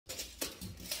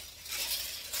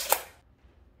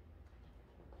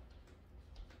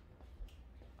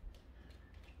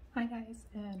guys,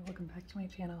 and welcome back to my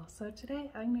channel. So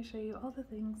today I'm going to show you all the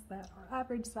things that are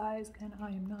average size, and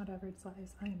I am not average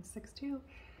size. I am 6'2",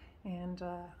 and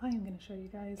I am going to show you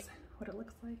guys what it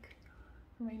looks like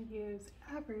for me to use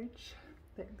average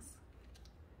things.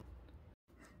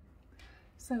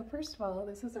 So first of all,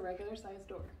 this is a regular size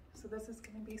door. So this is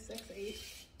going to be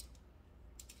 6'8".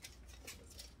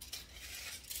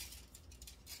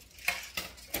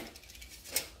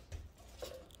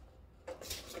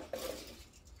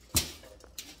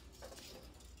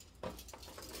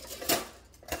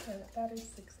 That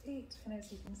is 6'8", and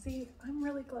as you can see, I'm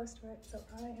really close to it, so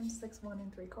I am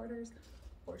 6'1 3/4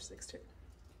 or 6'2".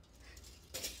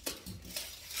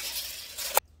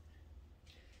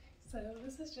 So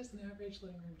this is just an average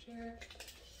living room chair.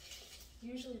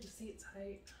 Usually the seat's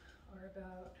height are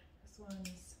about, this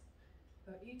one's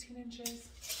about 18 inches,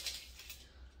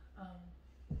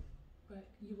 but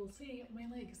you will see my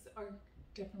legs are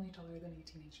definitely taller than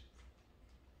 18 inches.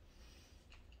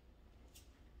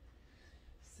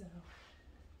 So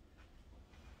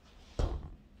I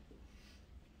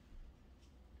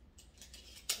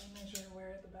measure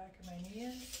where the back of my knee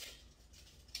is.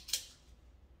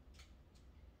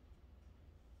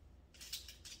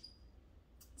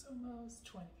 It's almost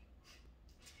 20.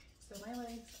 So my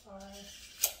legs are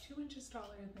 2 inches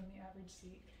taller than the average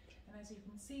seat. And as you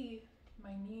can see,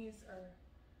 my knees are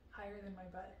higher than my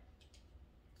butt,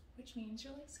 which means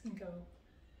your legs can go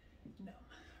numb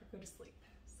or go to sleep.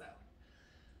 So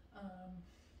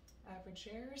average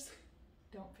chairs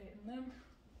don't fit in them.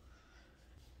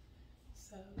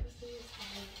 So this is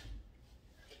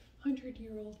a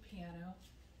 100-year-old piano,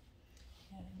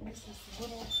 and this is the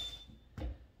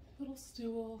little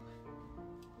stool,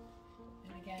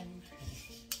 and again,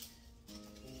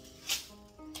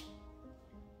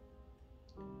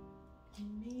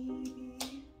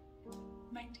 maybe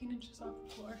 19 inches off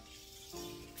the floor.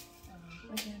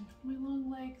 Again, my long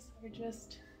legs are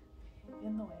just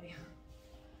in the way.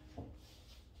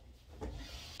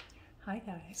 Hi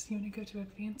guys, you want to go to a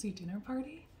fancy dinner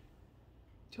party?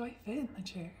 Do I fit in the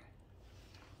chair?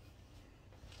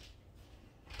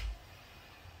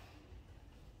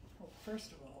 Well,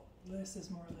 first of all, this is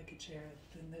more like a chair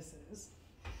than this is.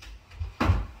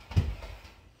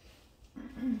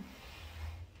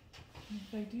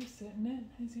 If I do sit in it,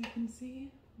 as you can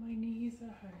see, my knees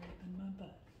are higher than my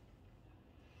butt.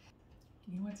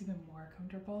 You know what's even more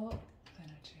comfortable than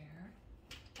a chair?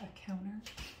 A counter.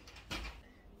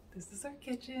 This is our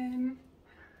kitchen,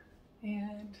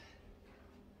 and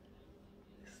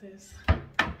this is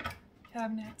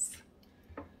cabinets.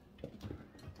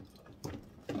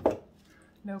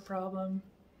 No problem.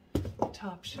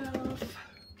 Top shelf.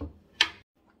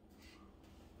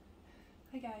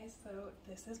 Hi guys, so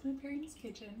this is my parents'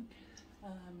 kitchen.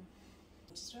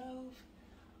 Stove,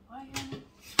 iron.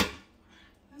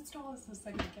 As tall as the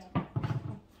second cabinet.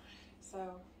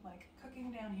 So, like,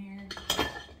 cooking down here.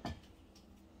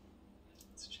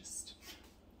 It's just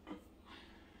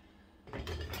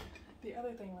the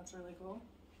other thing that's really cool.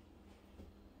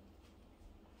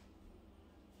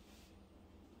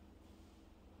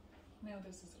 Now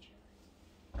this is a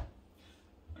chair.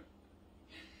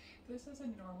 This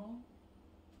isn't normal.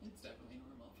 It's definitely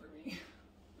normal for me.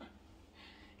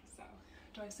 So,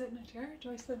 do I sit in a chair or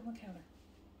do I sit on the counter?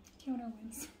 Counter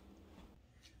wins.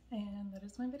 And that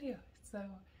is my video.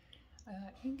 So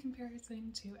in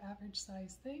comparison to average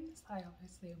size things, I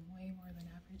obviously am way more than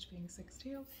average, being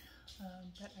 6'2",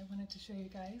 but I wanted to show you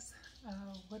guys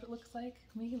what it looks like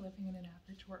me living in an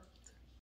average world.